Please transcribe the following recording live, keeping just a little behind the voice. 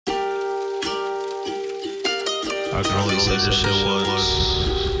I can only say this shit once,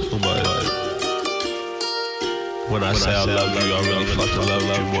 but when I say I love you, I really fucking love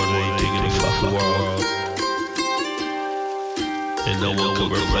you more than anything in the fucking world. And no one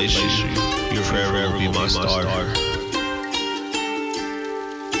can replace you. You forever will be my star.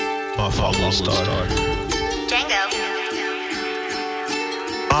 My falling star.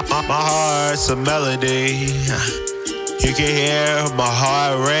 My heart's a melody. You can hear my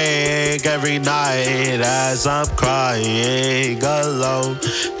heart ring every night as I'm crying alone.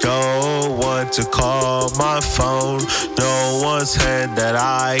 No one to call my phone, no one's hand that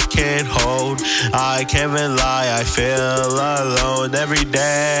I can hold. I can't even lie, I feel alone every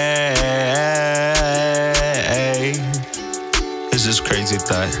day. It's just crazy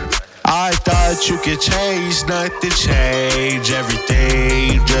that I thought you could change, nothing change.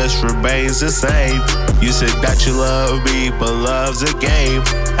 Everything just remains the same. You said that you love me, but love's a game.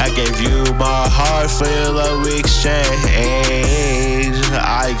 I gave you my heart, full of exchange.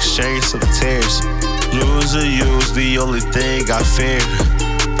 I exchanged some tears. Lose or use, the only thing I fear.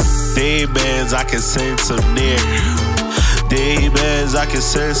 Demons, I can sense them near. Demons, I can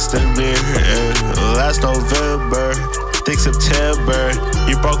sense them near. Last November, think September,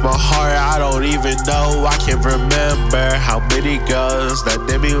 you broke my heart, I don't even know, I can't remember how many girls that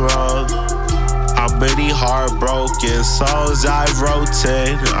did me wrong, how many heartbroken songs I wrote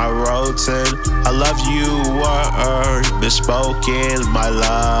in. I love you were misspoken, my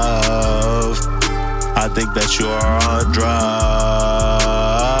love. I think that you are on drugs.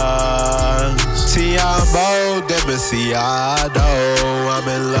 Ti amo, demasiado, I'm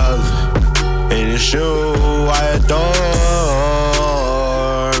in love. And it's you I adore,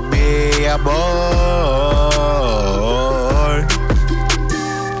 mi amor.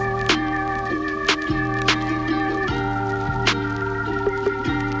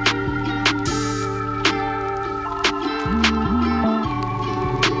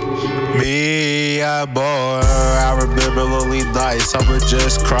 Mi amor, I remember lonely nights, I would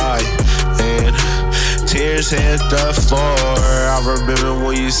just cry and tears hit the floor. I remember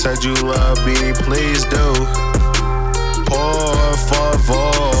when you said you love me, please do. Por favor.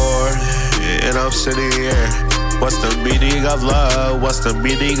 And I'm sitting here. What's the meaning of love? What's the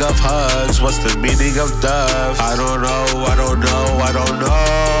meaning of hugs? What's the meaning of love? I don't know, I don't know, I don't know.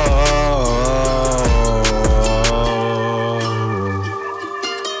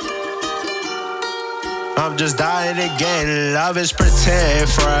 I'm just dying again. Love is pretend,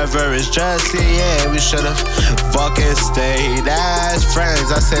 forever is just the end. We should've fucking stayed as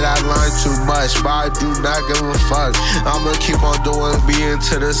friends. I said I lied too much, but I do not give a fuck. I'ma keep on doing me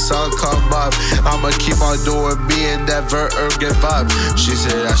until the sun come up. I'ma keep on doing me and never give up. She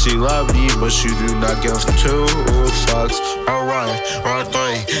said that she loved me, but she do not give two fucks. Alright, or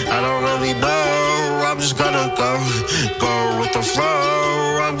three, I don't really know. I'm just gonna go with the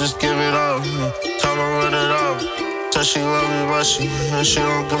flow. I'm just giving up. Tell her run it up. Tell she love me, but she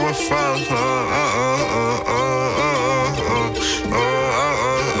don't give a fuck.